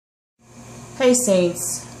Hey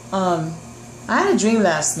Saints, I had a dream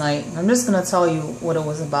last night. I'm just going to tell you what it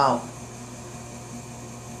was about.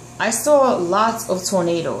 I saw lots of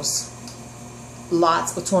tornadoes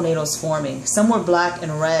forming. Some were black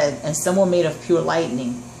and red, and some were made of pure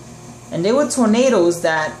lightning. And they were tornadoes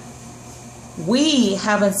that we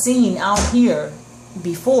haven't seen out here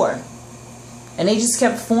before. And they just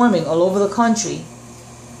kept forming all over the country.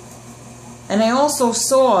 And I also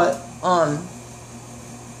saw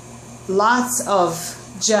lots of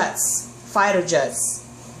jets, fighter jets,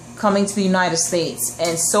 coming to the United States,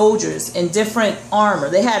 and soldiers in different armor.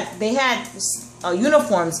 They had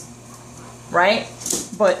uniforms, right?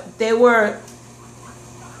 But they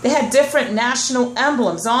had different national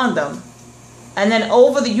emblems on them. And then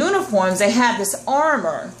over the uniforms, they had this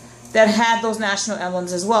armor that had those national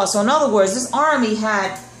emblems as well. So in other words, this army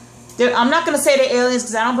had, I'm not going to say they're aliens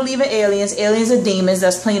because I don't believe in aliens. Aliens are demons.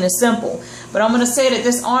 That's plain and simple. But I'm going to say that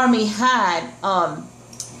this army had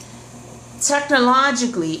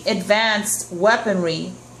technologically advanced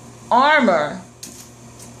weaponry, armor,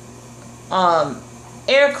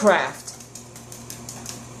 aircraft,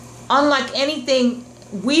 unlike anything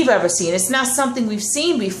we've ever seen. It's not something we've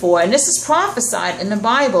seen before. And this is prophesied in the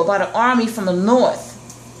Bible about an army from the north.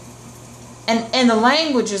 And the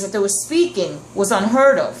languages that they were speaking was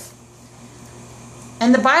unheard of.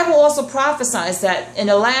 And the Bible also prophesies that in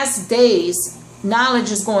the last days, knowledge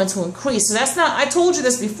is going to increase. So that's not, I told you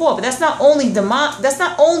this before, but that's not only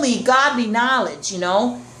godly knowledge, you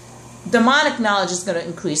know. Demonic knowledge is going to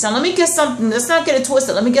increase. Now let me get something, let's not get it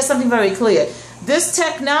twisted. Let me get something very clear. This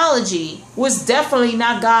technology was definitely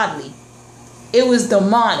not godly. It was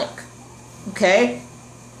demonic. Okay?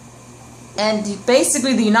 And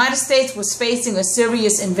basically the United States was facing a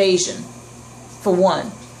serious invasion, for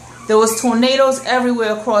one. There was tornadoes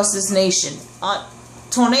everywhere across this nation.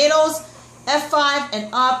 Tornadoes, F5 and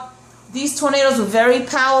up. These tornadoes were very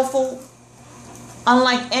powerful,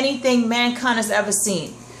 unlike anything mankind has ever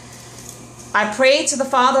seen. I prayed to the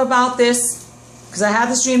Father about this because I had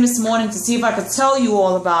this dream this morning to see if I could tell you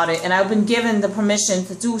all about it, and I've been given the permission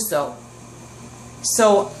to do so.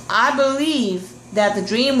 So I believe that the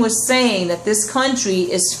dream was saying that this country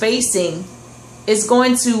is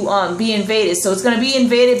going to be invaded. So it's going to be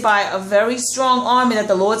invaded by a very strong army that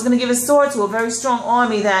the Lord's going to give his sword to, a very strong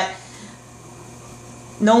army that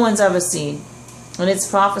no one's ever seen. And it's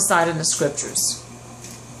prophesied in the scriptures.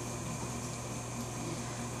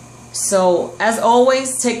 So, as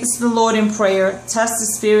always, take this to the Lord in prayer. Test the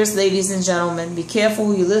spirits, ladies and gentlemen. Be careful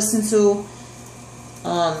who you listen to.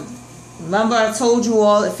 Remember, I told you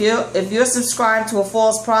all, if you're subscribed to a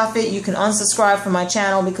false prophet, you can unsubscribe from my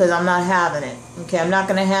channel because I'm not having it. Okay, I'm not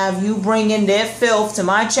going to have you bring in their filth to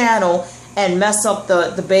my channel and mess up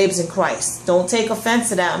the babes in Christ. Don't take offense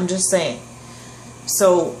to that. I'm just saying.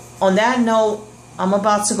 So, on that note, I'm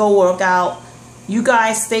about to go work out. You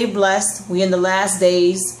guys stay blessed. We're in the last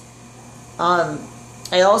days.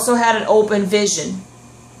 I also had an open vision.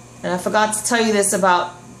 And I forgot to tell you this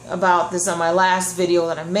about this on my last video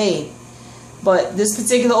that I made. But this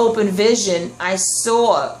particular open vision, I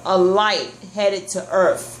saw a light headed to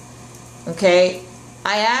earth. Okay?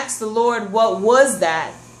 I asked the Lord, what was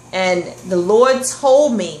that? And the Lord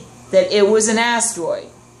told me that it was an asteroid.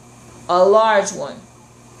 A large one.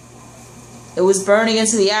 It was burning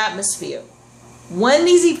into the atmosphere. When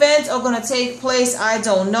these events are going to take place, I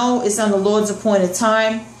don't know. It's on the Lord's appointed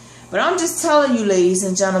time. But I'm just telling you, ladies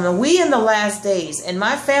and gentlemen, we in the last days, and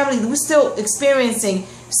my family, we're still experiencing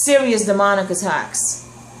serious demonic attacks.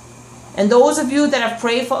 And those of you that have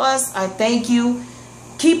prayed for us, I thank you.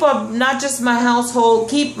 Keep up, not just my household,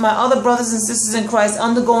 keep my other brothers and sisters in Christ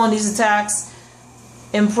undergoing these attacks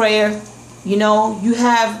in prayer. You know, you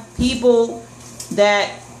have people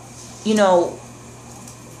that, you know,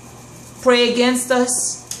 pray against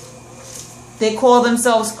us. They call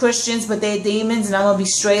themselves Christians, but they're demons, and I'm going to be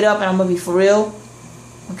straight up and I'm going to be for real.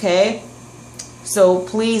 Okay? So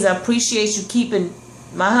please, I appreciate you keeping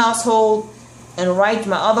my household and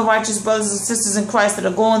my other righteous brothers and sisters in Christ that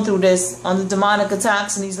are going through this on the demonic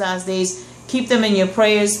attacks in these last days. Keep them in your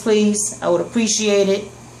prayers, please. I would appreciate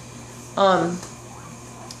it. I'm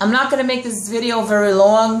not going to make this video very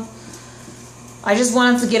long. I just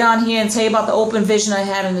wanted to get on here and tell you about the open vision I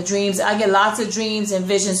had in the dreams. I get lots of dreams and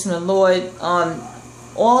visions from the Lord.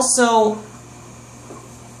 Also,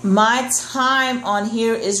 my time on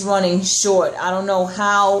here is running short. I don't know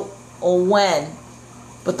how or when.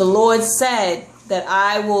 But the Lord said that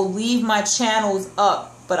I will leave my channels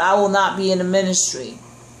up, but I will not be in the ministry.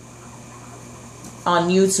 On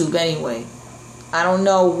YouTube anyway. I don't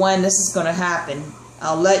know when this is going to happen.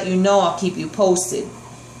 I'll let you know. I'll keep you posted.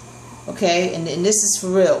 Okay? And this is for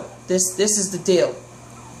real. this is the deal.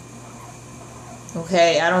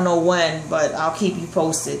 Okay, I don't know when, but I'll keep you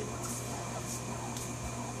posted.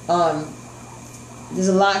 There's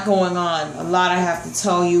a lot going on. A lot I have to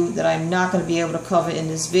tell you that I'm not going to be able to cover in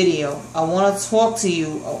this video. I want to talk to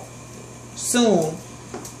you soon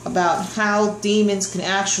about how demons can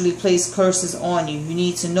actually place curses on you. You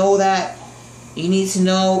need to know that. You need to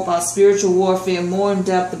know about spiritual warfare more in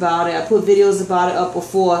depth about it. I put videos about it up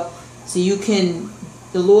before, so you can,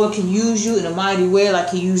 the Lord can use you in a mighty way like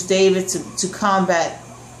He used David to combat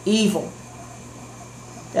evil.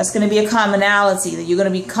 That's going to be a commonality, that you're going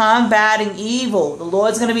to be combating evil. The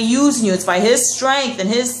Lord's going to be using you. It's by His strength and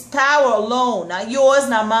His power alone, not yours,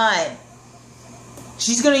 not mine.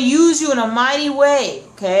 She's going to use you in a mighty way,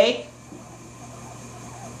 okay?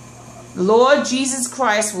 The Lord Jesus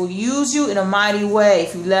Christ will use you in a mighty way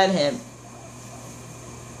if you let Him.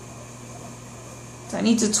 So I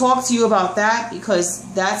need to talk to you about that, because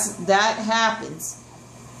that happens.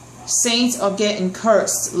 Saints are getting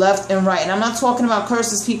cursed left and right. And I'm not talking about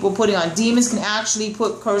curses people putting on. Demons can actually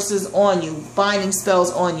put curses on you, binding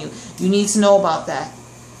spells on you. You need to know about that.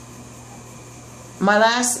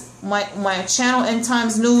 My channel End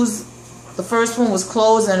Times News, the first one was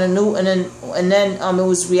closed, and then it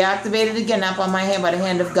was reactivated again, not by my hand, by the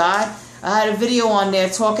hand of God. I had a video on there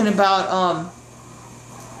talking about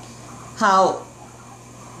how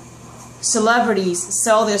celebrities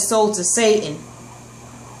sell their soul to Satan,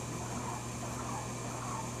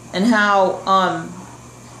 and how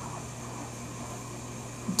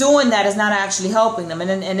doing that is not actually helping them, and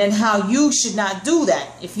then how you should not do that.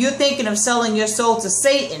 If you're thinking of selling your soul to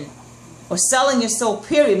Satan, or selling your soul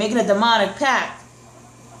period, making a demonic pact,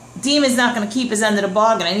 demon's not going to keep his end of the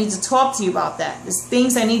bargain. I need to talk to you about that. There's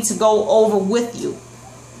things I need to go over with you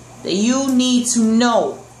that you need to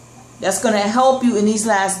know, that's going to help you in these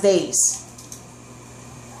last days.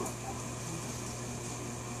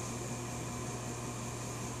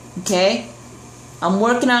 Okay? I'm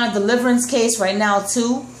working on a deliverance case right now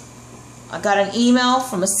too. I got an email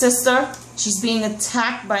from a sister. She's being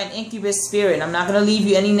attacked by an incubus spirit. I'm not going to leave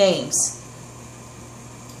you any names.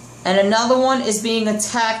 And another one is being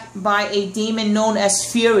attacked by a demon known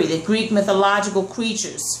as Fury, the Greek mythological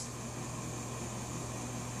creatures.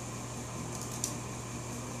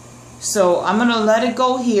 So I'm going to let it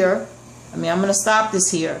go here. I'm going to stop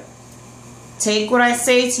this here. Take what I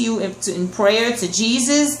say to you in prayer to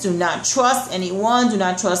Jesus. Do not trust anyone. Do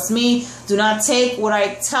not trust me. Do not take what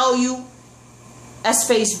I tell you as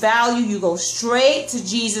face value. You go straight to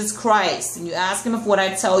Jesus Christ and you ask Him if what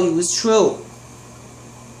I tell you is true.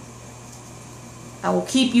 I will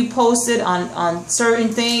keep you posted on certain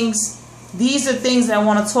things. These are things that I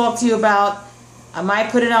want to talk to you about. I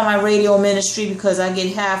might put it on my radio ministry, because I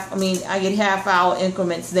get half-hour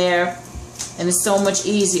increments there, and it's so much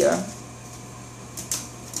easier.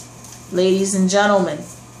 Ladies and gentlemen,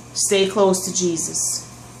 stay close to Jesus.